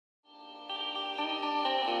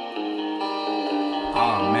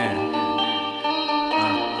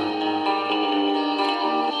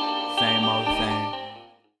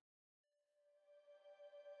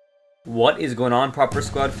What is going on, Proper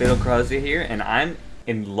Squad? Fatal Crozia here, and I'm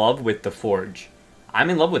in love with the Forge.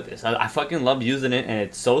 I'm in love with this. I fucking love using it, and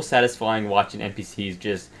it's so satisfying watching NPCs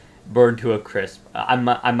just burn to a crisp. I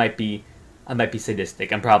might be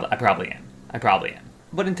sadistic. I probably am.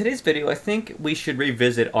 But in today's video, I think we should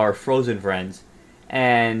revisit our frozen friends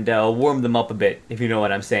and warm them up a bit, if you know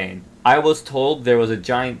what I'm saying. I was told there was a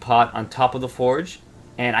giant pot on top of the Forge,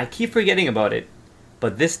 and I keep forgetting about it.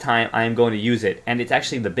 But this time I am going to use it, and it's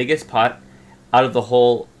actually the biggest pot out of the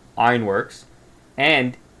whole Ironworks,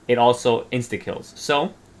 and it also insta-kills.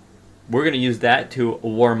 So we're going to use that to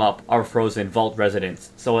warm up our frozen vault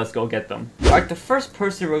residents. So let's go get them. Alright, the first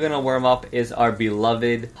person we're going to warm up is our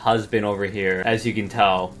beloved husband over here. As you can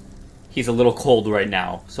tell, he's a little cold right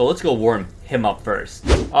now. So let's go warm him up first.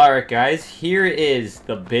 Alright guys, here is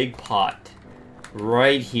the big pot.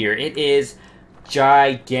 Right here. It is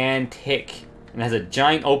gigantic. And has a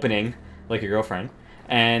giant opening, like your girlfriend.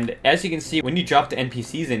 And as you can see, when you drop the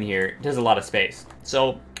NPCs in here, there's a lot of space.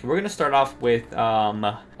 So we're going to start off with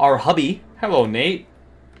our hubby. Hello, Nate.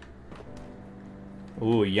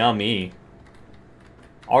 Ooh, yummy.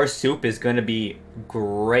 Our soup is going to be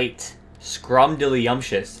great.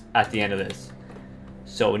 Scrumdiddlyumptious at the end of this.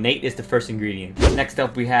 So Nate is the first ingredient. Next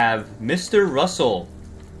up we have Mr. Russell.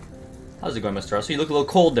 How's it going, Mr. Russell? You look a little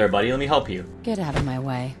cold there, buddy. Let me help you. Get out of my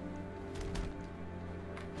way.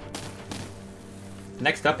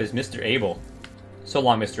 Next up is Mr. Abel. So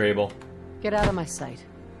long, Mr. Abel. Get out of my sight.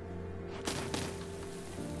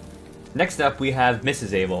 Next up, we have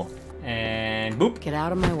Mrs. Abel. And boop. Get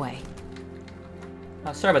out of my way.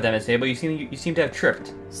 Sorry about that, Miss Abel. You seem to have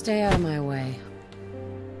tripped. Stay out of my way.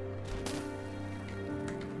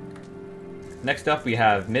 Next up, we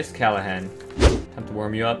have Miss Callahan. Time to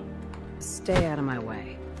warm you up. Stay out of my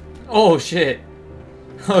way. Oh shit!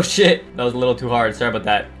 Oh shit! That was a little too hard. Sorry about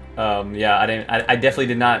that. Yeah, I definitely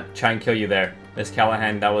did not try and kill you there, Miss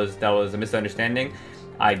Callahan. That was a misunderstanding.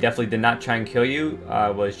 I definitely did not try and kill you.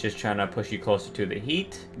 I was just trying to push you closer to the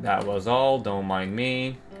heat. That was all. Don't mind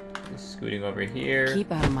me. Just scooting over here.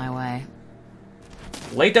 Keep out of my way.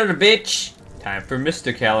 Later, bitch! Time for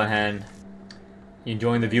Mr. Callahan. You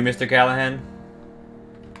enjoying the view, Mr. Callahan?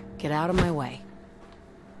 Get out of my way.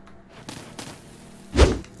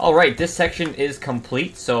 Alright, this section is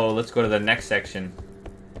complete, so let's go to the next section.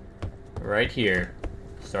 Right here.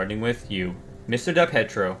 Starting with you. Mr.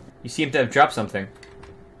 DePetro. You seem to have dropped something.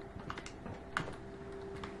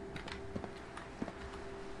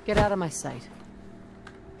 Get out of my sight.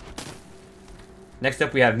 Next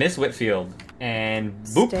up we have Miss Whitfield. And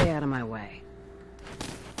boop. Stay out of my way.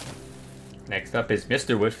 Next up is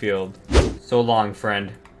Mr. Whitfield. So long,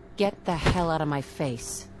 friend. Get the hell out of my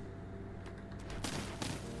face.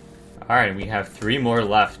 Alright, we have 3 more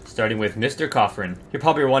left, starting with Mr. Coffrin. You're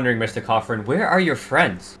probably wondering, Mr. Coffrin, where are your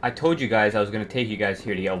friends? I told you guys I was going to take you guys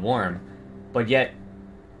here to get warm, but yet,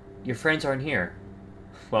 your friends aren't here.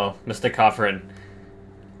 Well, Mr. Coffrin,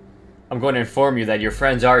 I'm going to inform you that your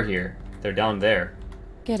friends are here. They're down there.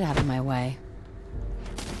 Get out of my way.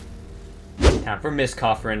 Time for Miss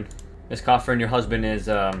Coffrin. Miss Coffrin, your husband is,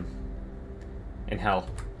 in hell.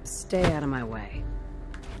 Stay out of my way.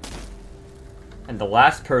 And the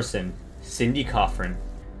last person, Cindy Coffrin.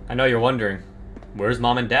 I know you're wondering, where's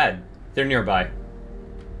Mom and Dad? They're nearby.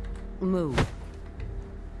 Move.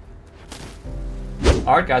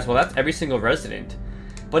 Alright guys, well that's every single resident.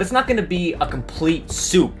 But it's not going to be a complete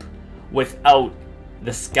soup without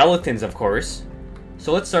the skeletons, of course.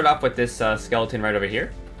 So let's start off with this skeleton right over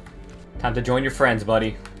here. Time to join your friends,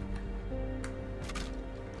 buddy.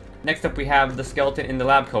 Next up we have the skeleton in the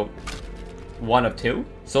lab coat. 1 of 2.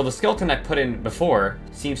 So the skeleton I put in before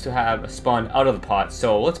seems to have spawned out of the pot,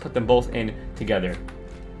 so let's put them both in together.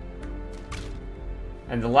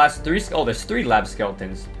 And the last 3, oh, there's 3 lab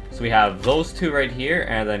skeletons. So we have those 2 right here,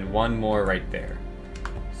 and then 1 more right there.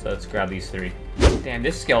 So let's grab these 3. Damn,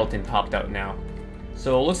 this skeleton popped out now.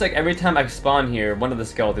 So it looks like every time I spawn here, one of the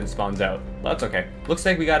skeletons spawns out. But that's okay. Looks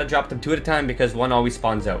like we gotta drop them 2 at a time because 1 always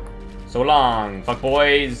spawns out. So long, fuck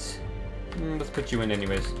boys. Let's put you in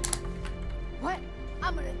anyways. What?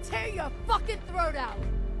 I'm gonna tear your fucking throat out!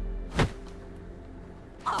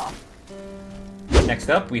 Oh. Next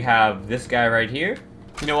up, we have this guy right here.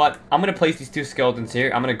 You know what? I'm gonna place these 2 skeletons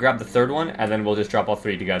here. I'm gonna grab the 3rd one, and then we'll just drop all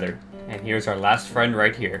 3 together. And here's our last friend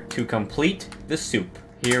right here to complete the soup.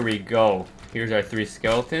 Here we go. Here's our 3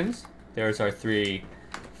 skeletons. There's our 3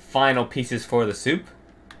 final pieces for the soup.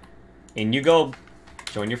 In you go.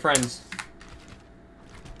 Join your friends.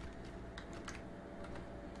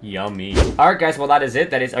 Yummy. Alright guys, well that is it.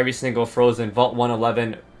 That is every single frozen Vault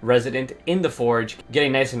 111 resident in the Forge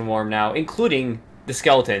getting nice and warm now, including the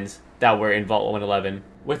skeletons. that were in Vault 111.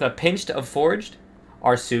 With a pinch of Forged,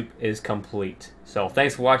 our soup is complete. So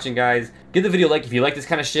thanks for watching, guys. Give the video a like if you like this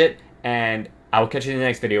kind of shit, and I will catch you in the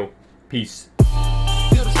next video. Peace.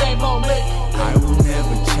 I will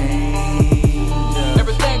never change.